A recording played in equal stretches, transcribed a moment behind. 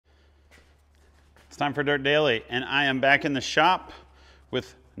time for Dirt Daily, and I am back in the shop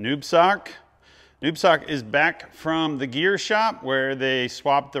with Newb. Newb is back from the gear shop where they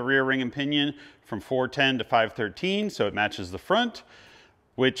swapped the rear ring and pinion from 410 to 513 so it matches the front,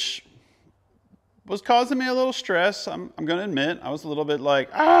 which was causing me a little stress. I'm going to admit, I was a little bit like,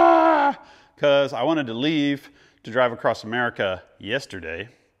 because I wanted to leave to drive across America yesterday,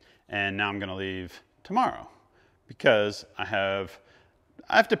 and now I'm going to leave tomorrow because I have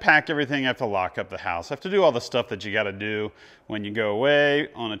to pack everything, I have to lock up the house, I have to do all the stuff that you got to do when you go away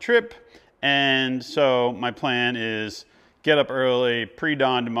on a trip. And so my plan is get up early,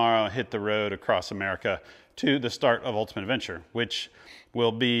 pre-dawn tomorrow, hit the road across America to the start of Ultimate Adventure, which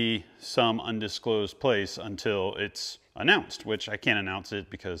will be some undisclosed place until it's announced, which I can't announce it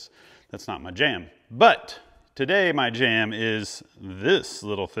because that's not my jam. But today my jam is this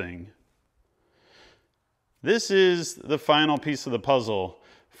little thing. This is the final piece of the puzzle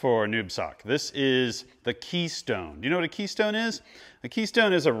for Newb. This is the keystone. Do you know what a keystone is? A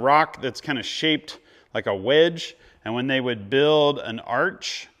keystone is a rock that's kind of shaped like a wedge, and when they would build an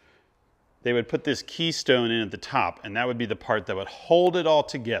arch, they would put this keystone in at the top, and that would be the part that would hold it all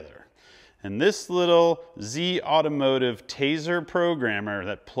together. And this little Z Automotive Tazer programmer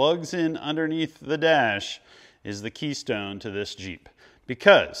that plugs in underneath the dash is the keystone to this Jeep,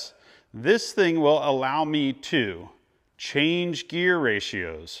 because this thing will allow me to change gear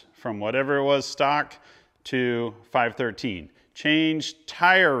ratios from whatever it was stock to 513. Change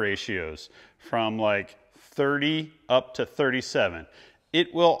tire ratios from like 30 up to 37.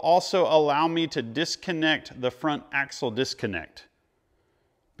 It will also allow me to disconnect the front axle disconnect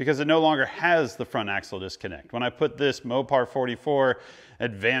because it no longer has the front axle disconnect. When I put this Mopar 44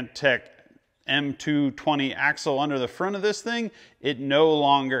 Advantech M220 axle under the front of this thing, it no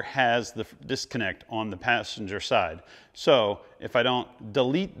longer has the disconnect on the passenger side. So if I don't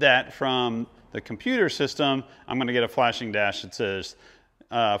delete that from the computer system, I'm going to get a flashing dash that says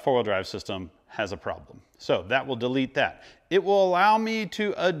four-wheel drive system has a problem. So that will delete that. It will allow me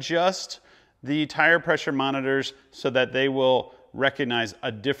to adjust the tire pressure monitors so that they will recognize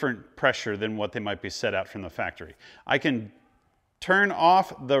a different pressure than what they might be set out from the factory. I can turn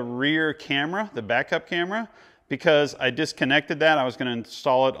off the rear camera, the backup camera, because I disconnected that. I was going to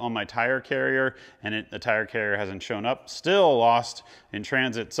install it on my tire carrier, and the tire carrier hasn't shown up. Still lost in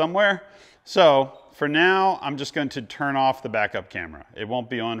transit somewhere. So for now, I'm just going to turn off the backup camera. It won't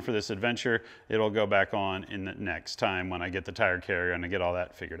be on for this adventure. It'll go back on in the next time when I get the tire carrier and I get all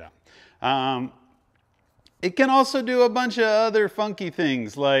that figured out. It can also do a bunch of other funky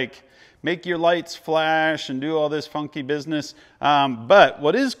things like make your lights flash and do all this funky business. But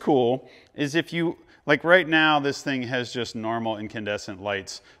what is cool is if you, like right now, this thing has just normal incandescent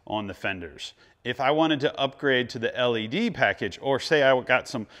lights on the fenders. If I wanted to upgrade to the LED package, or say I got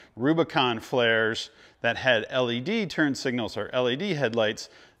some Rubicon flares that had LED turn signals or LED headlights,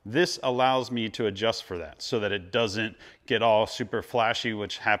 this allows me to adjust for that so that it doesn't get all super flashy,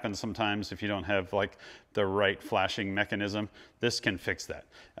 which happens sometimes if you don't have like the right flashing mechanism. This can fix that.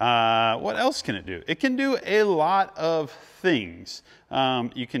 What else can it do? It can do a lot of things.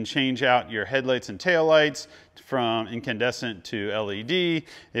 You can change out your headlights and taillights from incandescent to LED.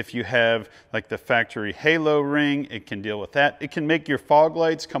 If you have like the factory halo ring, it can deal with that. It can make your fog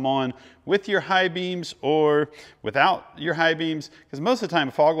lights come on with your high beams or without your high beams, because most of the time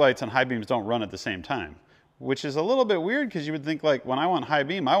fog lights and high beams don't run at the same time, which is a little bit weird because you would think like when I want high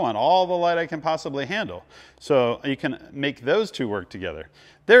beam, I want all the light I can possibly handle. So you can make those two work together.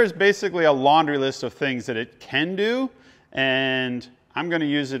 There's basically a laundry list of things that it can do, and I'm going to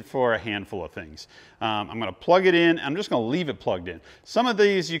use it for a handful of things. I'm going to plug it in. I'm just going to leave it plugged in. Some of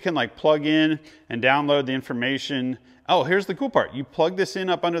these you can like plug in and download the information. Oh, here's the cool part. You plug this in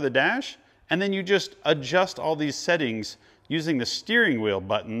up under the dash, and then you just adjust all these settings using the steering wheel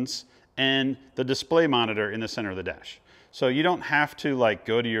buttons and the display monitor in the center of the dash. So you don't have to like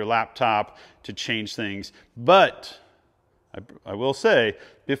go to your laptop to change things. But I will say,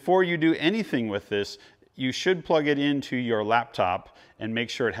 before you do anything with this, you should plug it into your laptop and make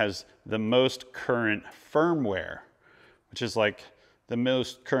sure it has the most current firmware, which is like the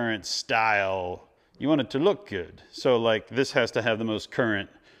most current style. You want it to look good. So like this has to have the most current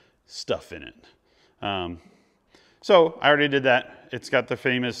stuff in it. So I already did that. It's got the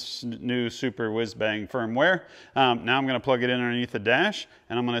famous new super whiz-bang firmware. Now I'm going to plug it in underneath the dash,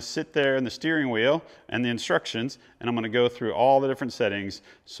 and I'm going to sit there in the steering wheel and the instructions, and I'm going to go through all the different settings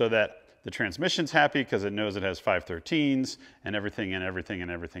so that the transmission's happy because it knows it has 513s and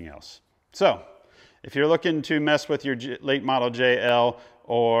everything else. So if you're looking to mess with your late model JL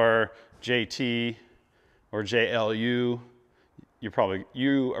or JT or JLU, you are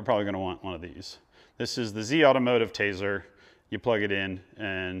probably going to want one of these. This is the Z Automotive Tazer. You plug it in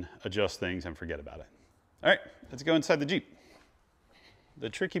and adjust things and forget about it. All right, let's go inside the Jeep. The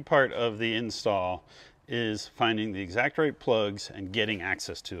tricky part of the install is finding the exact right plugs and getting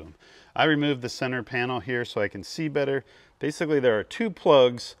access to them. I removed the center panel here so I can see better. Basically, there are 2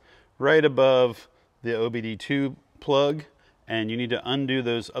 plugs right above the OBD2 plug, and you need to undo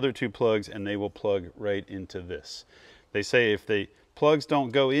those other 2 plugs and they will plug right into this. They say if the plugs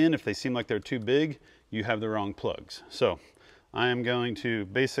don't go in, if they seem like they're too big, you have the wrong plugs. So I am going to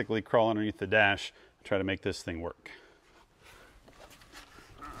basically crawl underneath the dash and try to make this thing work.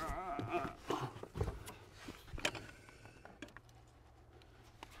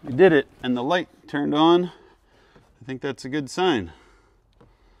 We did it, and the light turned on. I think that's a good sign.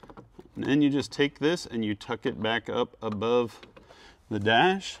 And then you just take this and you tuck it back up above the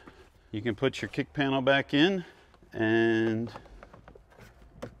dash. You can put your kick panel back in, and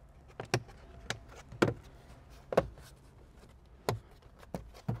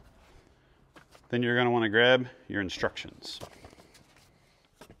then you're going to want to grab your instructions.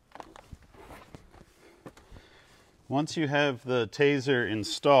 Once you have the Tazer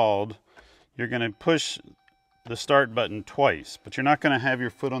installed, you're going to push the start button twice, but you're not going to have your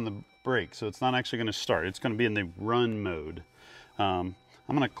foot on the brake, so it's not actually going to start. It's going to be in the run mode. I'm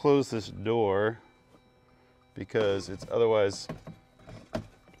going to close this door because it's otherwise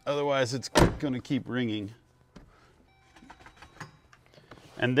it's going to keep ringing.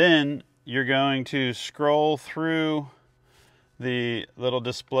 And then you're going to scroll through the little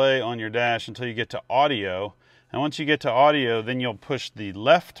display on your dash until you get to audio. And once you get to audio, then you'll push the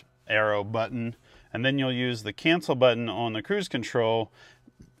left arrow button, and then you'll use the cancel button on the cruise control,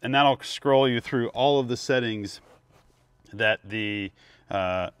 and that'll scroll you through all of the settings that the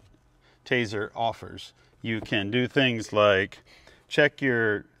Tazer offers. You can do things like check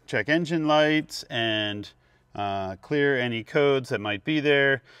engine lights and clear any codes that might be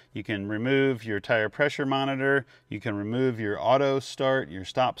there. You can remove your tire pressure monitor. You can remove your auto start, your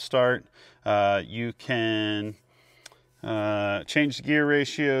stop start. You can change the gear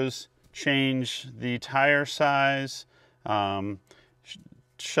ratios, change the tire size,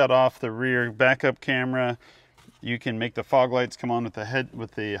 shut off the rear backup camera. You can make the fog lights come on with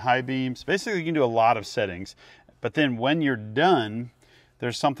the high beams. Basically, you can do a lot of settings. But then when you're done,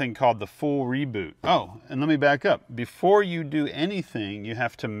 there's something called the full reboot. Oh, and let me back up. Before you do anything, you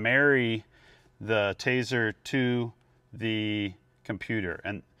have to marry the Tazer to the computer.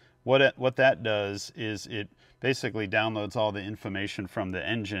 And what that does is it basically downloads all the information from the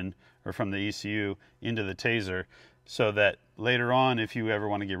engine or from the ECU into the Tazer, so that later on, if you ever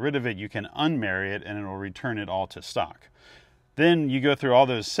want to get rid of it, you can unmarry it and it will return it all to stock. Then you go through all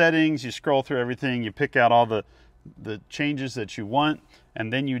those settings, you scroll through everything, you pick out all the changes that you want,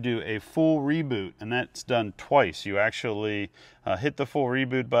 and then you do a full reboot, and that's done twice. You actually hit the full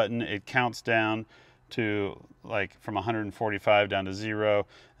reboot button, it counts down to like from 145 down to 0,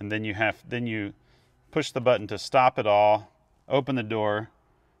 and then you push the button to stop it all, open the door,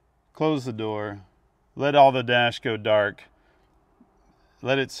 close the door, let all the dash go dark,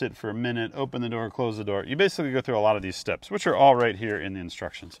 let it sit for a minute, open the door, close the door. You basically go through a lot of these steps, which are all right here in the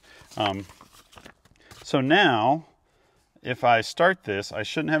instructions. So now, if I start this, I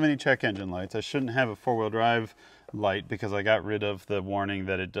shouldn't have any check engine lights. I shouldn't have a four-wheel drive light because I got rid of the warning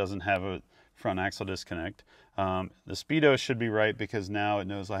that it doesn't have a front axle disconnect. The speedo should be right because now it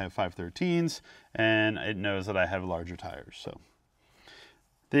knows I have 513s and it knows that I have larger tires. So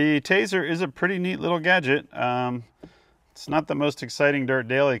the Tazer is a pretty neat little gadget. It's not the most exciting dirt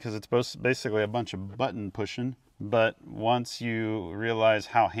daily because it's basically a bunch of button pushing, but once you realize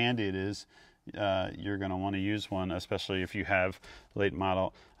how handy it is, you're going to want to use one, especially if you have late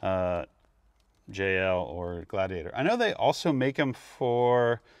model JL or Gladiator. I know they also make them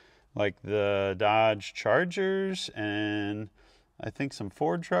for like the Dodge Chargers and I think some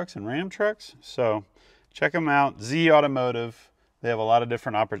Ford trucks and Ram trucks. So check them out. Z Automotive. They have a lot of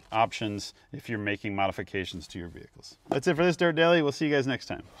different options if you're making modifications to your vehicles. That's it for this Dirt Daily. We'll see you guys next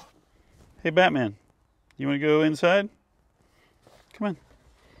time. Hey, Batman, you want to go inside? Come on.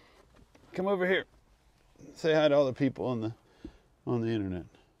 Come over here. Say hi to all the people on the internet.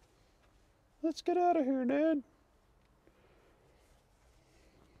 Let's get out of here, Dad.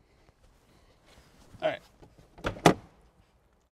 All right.